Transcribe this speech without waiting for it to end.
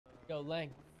Yo, Lang.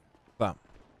 Stop.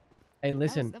 Hey,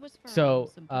 listen. So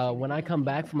when I come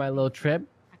back from my little trip,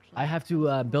 I have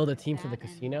to build a team for the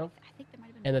casino.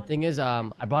 And the thing is, I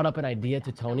brought up an idea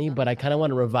to Tony, but I kind of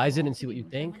want to revise it and see what you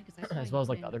think, as well as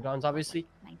like the other dons, obviously.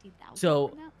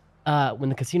 So when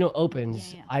the casino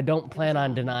opens, I don't plan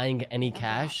on denying any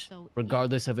cash,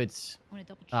 regardless of its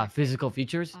physical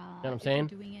features. You know what I'm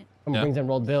saying? Someone brings in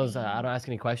rolled bills, I don't ask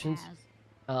any questions.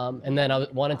 And then I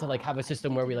wanted to like have a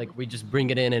system where we just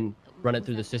bring it in and run it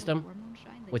through the system,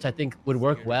 which I think would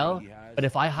work well. But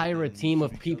if I hire a team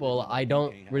of people, I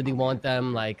don't really want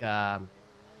them like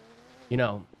you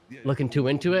know, looking too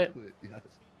into it.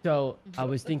 So I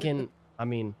was thinking, I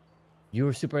mean, you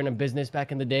were super into business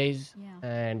back in the days,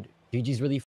 and Gigi's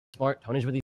really smart. Tony's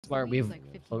really smart. We have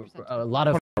a lot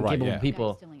of capable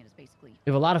people. We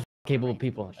have a lot of capable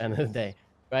people at the end of the day,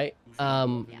 right?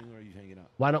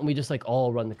 Why don't we just like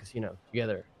all run the casino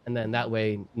together, and then that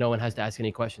way no one has to ask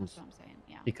any questions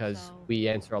because we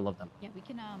answer all of them. Yeah, we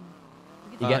can.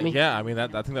 You get me? Yeah, I mean, I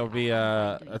think that would be,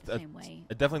 I definitely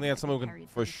think that's something we can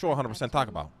for sure 100% talk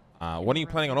about. When are you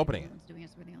planning on opening it?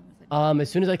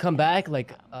 As soon as I come back,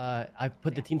 like, I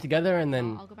put the team together, and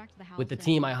then with the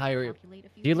team, I hire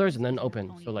dealers and then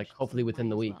open. So, like, hopefully within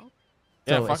the week.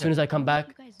 So as soon as I come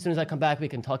back, we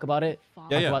can talk about it,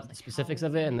 talk about the specifics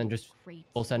of it, and then just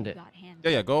we'll send it.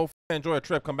 Yeah, go enjoy a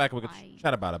trip, come back, and we can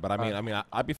chat about it. But I mean,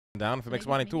 I'd be down if it makes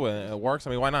money too and it works. I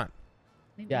mean, why not?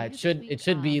 Yeah, it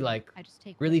should be like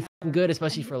really good,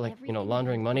 especially for like, you know,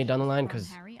 laundering money down the line,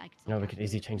 because you know we could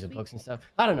easily change the books and stuff.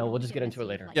 I don't know, we'll just get into it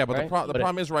later. Yeah, but right? the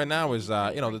problem is right now is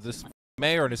you know, this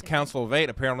mayor and his council of 8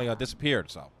 apparently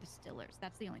disappeared. So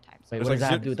that's the only time. Wait, what does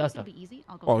that have to do with that stuff?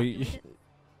 Well,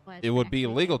 it would be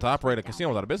illegal to operate a casino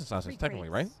without a business license, technically,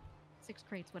 right?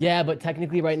 Yeah, but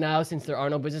technically right now, since there are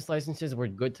no business licenses, we're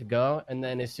good to go. And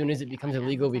then as soon as it becomes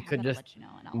illegal, we could just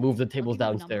move the tables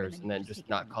downstairs and then just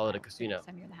not call it a casino.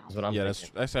 Is what I'm thinking.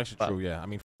 That's actually true. Yeah, I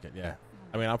mean, yeah.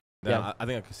 I mean, I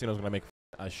think a casino is gonna make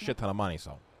a shit ton of money.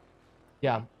 So.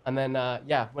 Yeah, and then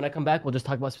yeah, when I come back, we'll just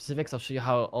talk about specifics. I'll show you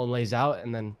how it all lays out,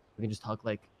 and then we can just talk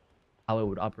like how it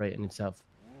would operate in itself.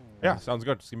 Yeah, sounds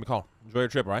good. Just give me a call. Enjoy your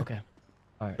trip, right? Okay.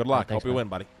 All right. Good luck. Thanks, Hope you win,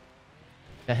 buddy.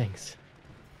 Thanks.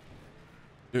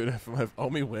 Dude, if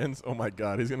Omi wins, oh my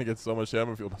god, he's gonna get so much shit. I'm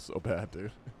gonna feel so bad,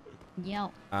 dude.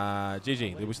 Yo.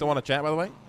 Gigi, do we still want to chat, by the way?